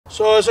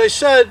So as I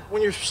said,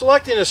 when you're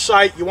selecting a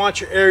site, you want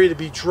your area to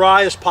be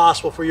dry as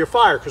possible for your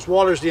fire, because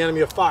water is the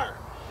enemy of fire.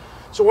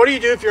 So what do you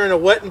do if you're in a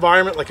wet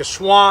environment like a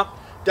swamp,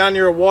 down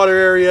near a water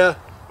area,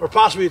 or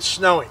possibly it's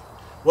snowing?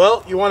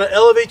 Well, you want to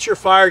elevate your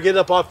fire, get it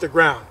up off the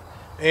ground.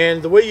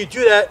 And the way you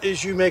do that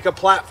is you make a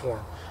platform.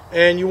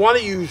 And you want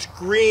to use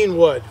green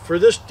wood. For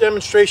this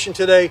demonstration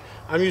today,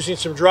 I'm using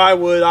some dry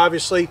wood,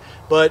 obviously,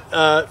 but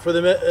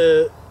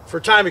for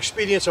time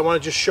expedience, I want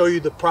to just show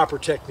you the proper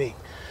technique.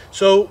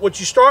 So what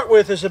you start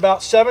with is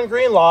about 7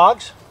 green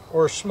logs,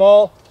 or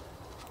small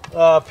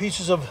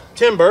pieces of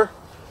timber,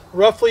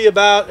 roughly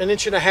about 1.5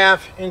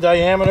 inches in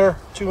diameter,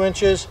 2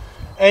 inches,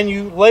 and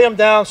you lay them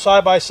down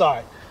side by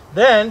side.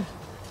 Then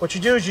what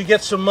you do is you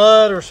get some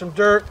mud or some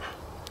dirt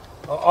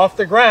off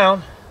the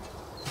ground,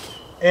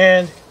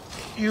 and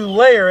you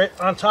layer it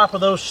on top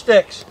of those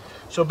sticks.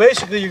 So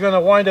basically you're going to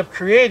wind up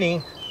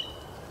creating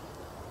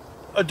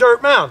a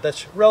dirt mound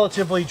that's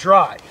relatively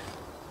dry.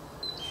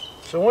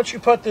 So once you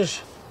put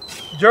this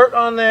dirt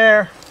on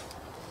there,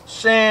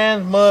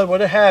 sand, mud,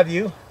 what have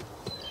you,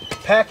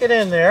 pack it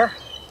in there,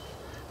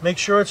 make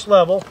sure it's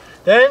level.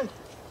 Then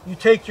you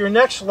take your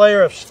next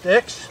layer of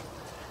sticks,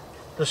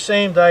 the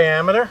same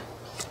diameter,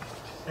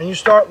 and you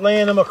start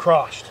laying them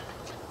across.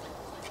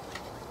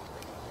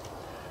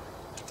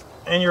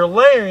 And you're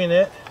layering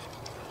it,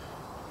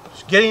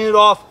 getting it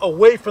off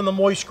away from the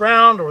moist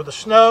ground or the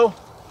snow.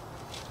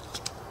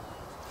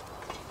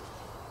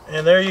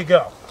 And there you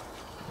go.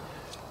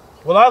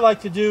 What I like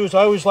to do is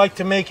I always like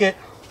to make it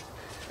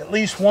at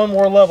least one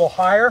more level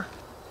higher.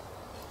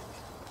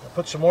 I'll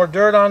put some more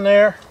dirt on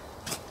there.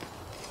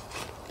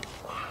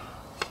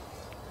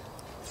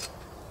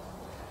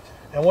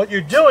 And what you're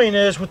doing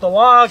is, with the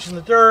logs and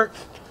the dirt,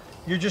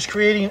 you're just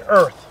creating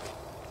earth.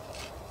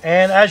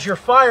 And as your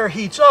fire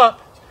heats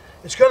up,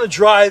 it's going to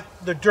dry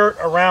the dirt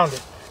around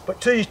it.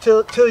 But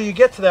till you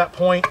get to that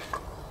point,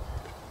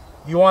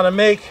 you want to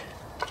make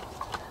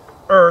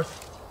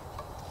earth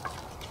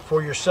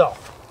for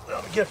yourself.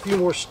 Let me get a few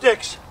more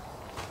sticks.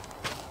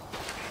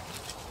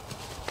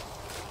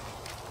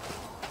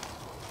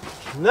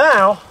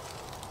 Now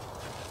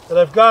that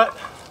I've got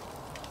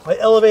my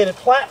elevated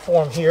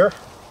platform here,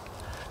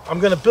 I'm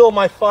going to build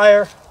my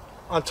fire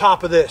on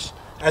top of this.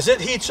 As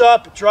it heats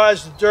up, it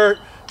dries the dirt,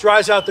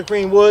 dries out the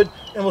green wood,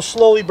 and will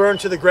slowly burn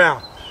to the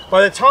ground.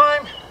 By the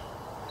time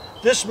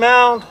this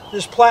mound,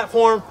 this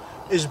platform,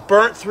 is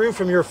burnt through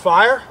from your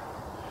fire,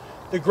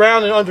 the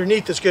ground and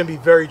underneath is going to be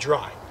very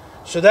dry.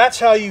 So that's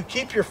how you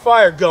keep your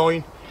fire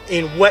going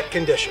in wet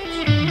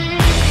conditions.